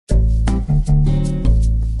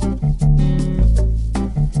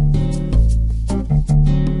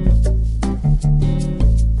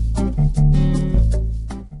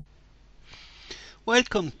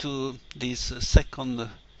Welcome to this second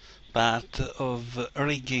part of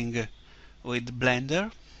rigging with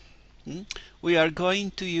Blender. We are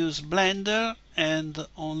going to use Blender and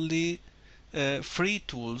only free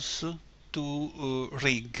tools to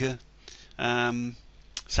rig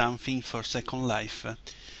something for Second Life.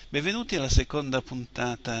 Benvenuti alla seconda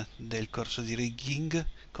puntata del corso di rigging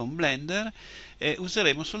con Blender e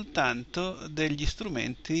useremo soltanto degli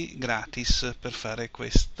strumenti gratis per fare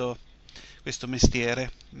questo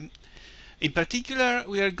mestiere. In particular,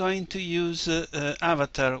 we are going to use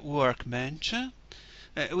Avatar Workbench,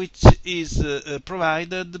 which is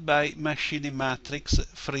provided by machinimatrix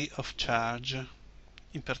free of charge.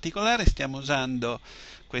 In particolare stiamo usando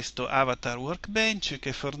questo Avatar Workbench che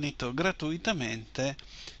è fornito gratuitamente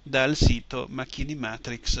dal sito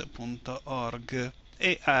machinimatrix.org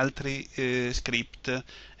e altri script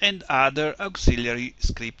and other auxiliary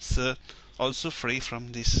scripts also free from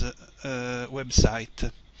this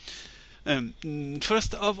website.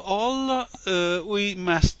 First of all, we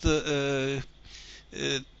must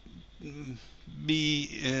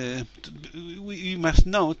we must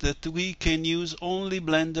note that we can use only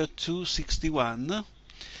Blender 261.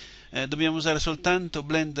 Dobbiamo usare soltanto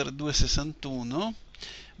Blender 261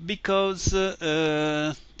 because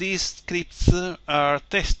these scripts are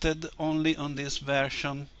tested only on this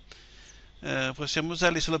version. Possiamo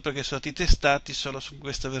usarli solo perché sono stati testati solo su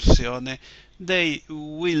questa versione. They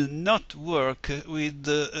will not work with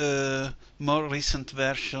the more recent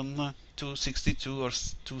version 262 or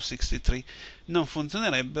 263. Non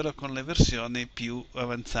funzionerebbero con le versioni più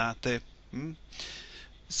avanzate.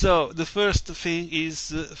 So the first thing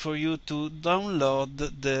is for you to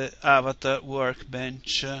download the Avatar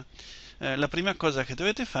Workbench. La prima cosa che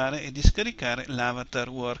dovete fare è di scaricare l'Avatar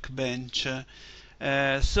Workbench.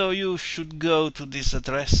 So you should go to this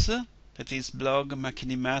address, that is blog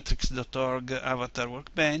machinimatrix.org avatar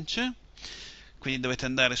workbench. Quindi dovete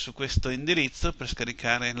andare su questo indirizzo per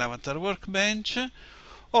scaricare l'avatar workbench,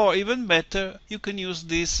 or even better you can use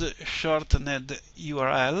this shortened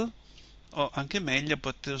URL, o anche meglio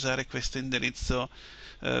potete usare questo indirizzo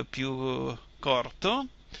più corto,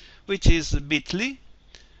 which is bit.ly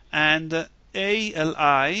and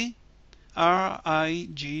ALI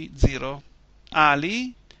RIG0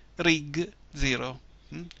 ali rig 0.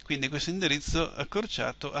 Quindi questo indirizzo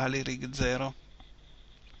accorciato ali rig 0.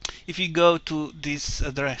 If you go to this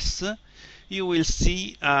address you will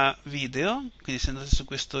see a video, quindi se andate su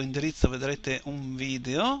questo indirizzo vedrete un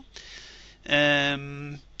video,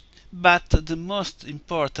 but the most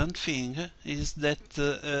important thing is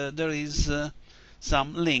that there is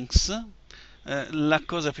some links. La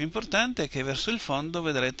cosa più importante è che verso il fondo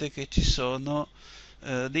vedrete che ci sono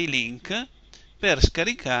dei link per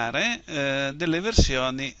scaricare delle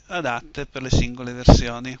versioni adatte per le singole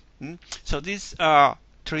versioni. So these are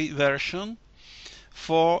 3 versions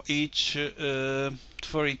for each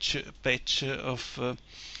patch of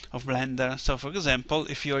Blender. So for example,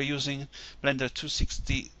 if you are using Blender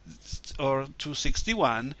 260 or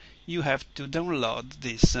 261, you have to download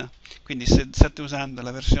this. Quindi se state usando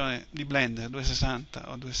la versione di Blender 260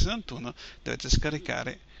 o 261 dovete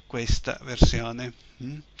scaricare questa versione.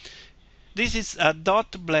 This is a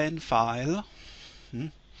 .blend file.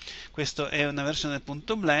 Questo è una versione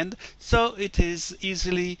 .blend, so it is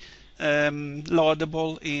easily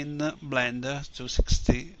loadable in Blender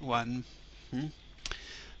 261.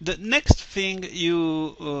 The next thing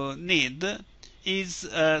you need is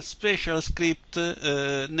a special script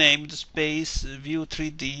named space view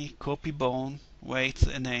 3D copy bone weight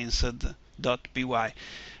enhanced.py.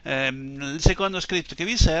 Il secondo script che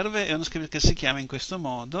vi serve è uno script che si chiama in questo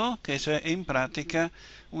modo, che cioè è in pratica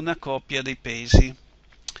una copia dei pesi.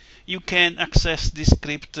 You can access this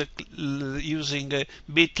script using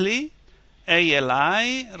bit.ly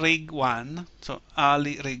ali rig1, so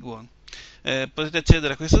ali rig1. Potete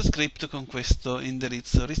accedere a questo script con questo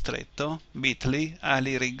indirizzo ristretto bit.ly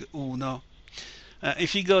ali rig1.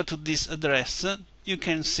 If you go to this address you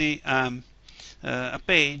can see a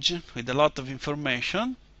page with a lot of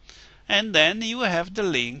information, and then you have the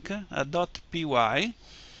link a .py.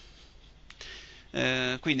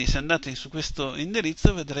 Quindi se andate su questo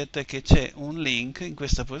indirizzo vedrete che c'è un link in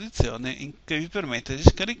questa posizione che vi permette di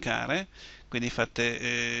scaricare, quindi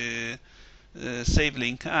fate save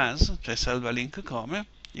link as, cioè salva link come,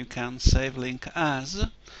 you can save link as,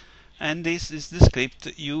 and this is the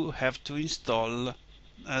script you have to install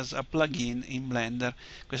as a plugin in Blender.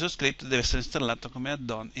 Questo script deve essere installato come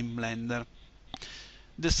add-on in Blender.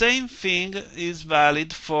 The same thing is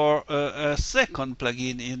valid for a second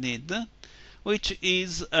plugin you need, which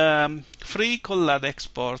is Free Collada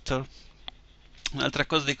Exporter. Un'altra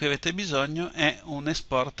cosa di cui avete bisogno è un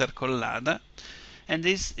exporter collada, and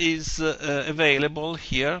this is available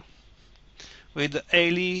here with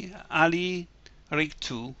Ali Rig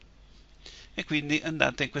 2, e quindi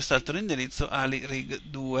andate in quest'altro indirizzo Ali Rig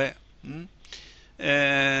 2.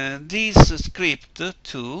 This script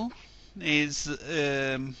too is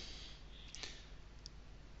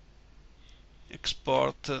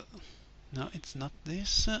export, no, it's not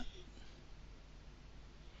this,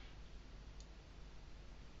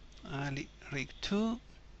 Ali Rig 2.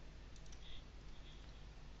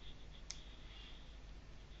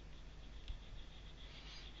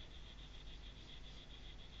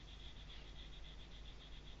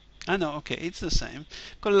 Ah no, okay, it's the same.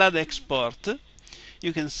 Collada export.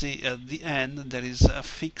 You can see at the end there is a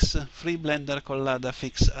fix free Blender Collada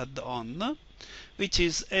fix add-on, which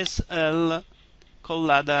is SL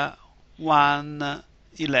Collada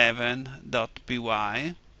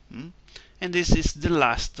 111.py, and this is the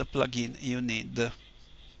last plugin you need.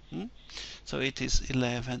 So it is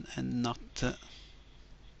 11 and not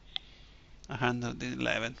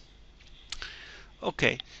 111.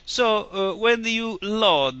 Okay, so when you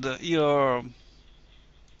load your,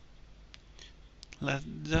 let's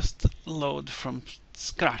just load from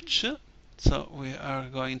scratch. So we are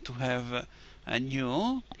going to have a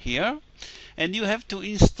new here, and you have to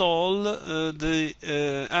install the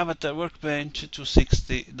avatar workbench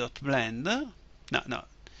 260.blend. No,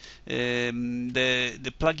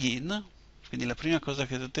 the plugin. Quindi la prima cosa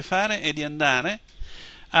che dovete fare è di andare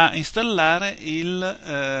a installare i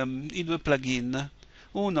due plugin.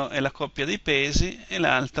 Uno è la coppia dei pesi e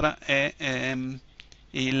l'altra è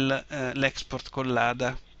l'export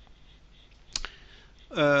collada.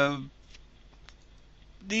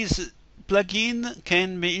 This plugin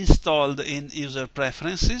can be installed in user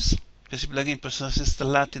preferences. Questi plugin possono essere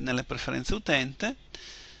installati nelle preferenze utente,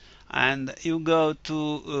 and you go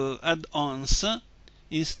to add-ons,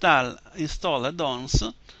 install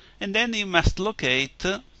add-ons, and then you must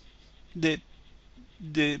locate the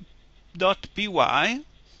 .py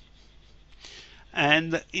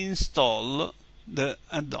and install the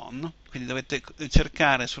add-on. Quindi dovete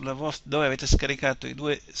cercare dove avete scaricato i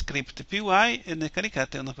due script py e ne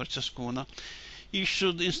caricate uno per ciascuno. You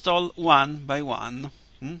should install one by one.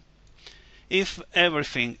 If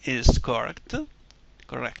everything is correct,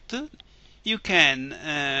 you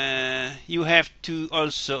have to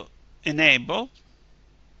also enable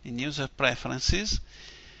in user preferences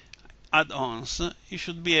add-ons. You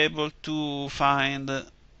should be able to find,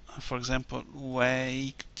 for example,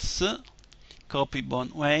 weights, copy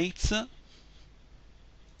bond weights.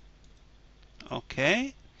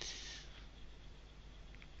 Okay.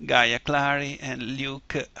 Gaia Clary and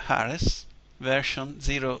Luke Harris version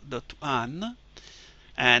 0.1,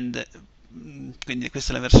 and quindi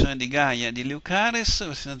questa è la versione di Gaia di Luke Harris,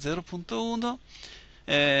 versione 0.1.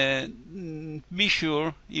 Be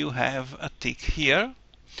sure you have a tick here,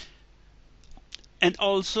 and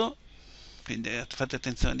also, quindi fate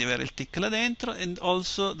attenzione di avere il tick là dentro, and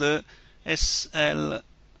also the SL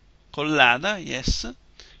collada, yes,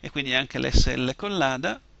 e quindi anche l'SL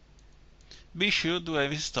collada. Be sure to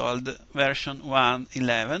have installed version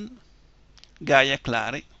 1.11 Gaia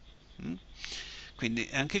Clary. Quindi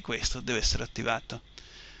anche questo deve essere attivato.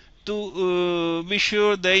 To be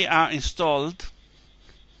sure they are installed,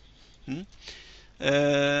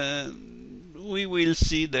 we will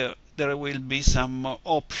see there will be some more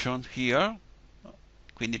option here.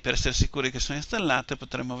 Quindi per essere sicuri che sono installate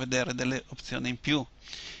potremo vedere delle opzioni in più.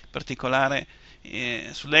 In particolare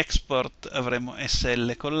sull'export avremo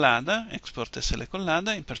SL collada, export SL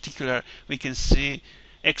collada. In particular we can see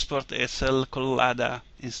export SL collada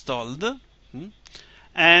installed.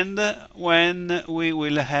 And when we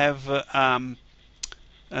will have an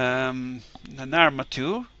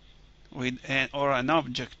armature with or an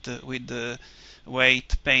object with the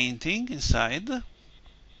weight painting inside,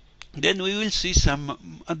 then we will see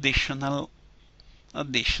some additional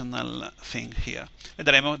thing here.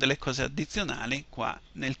 Vedremo delle cose addizionali qua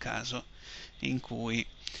nel caso in cui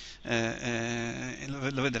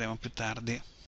lo vedremo più tardi.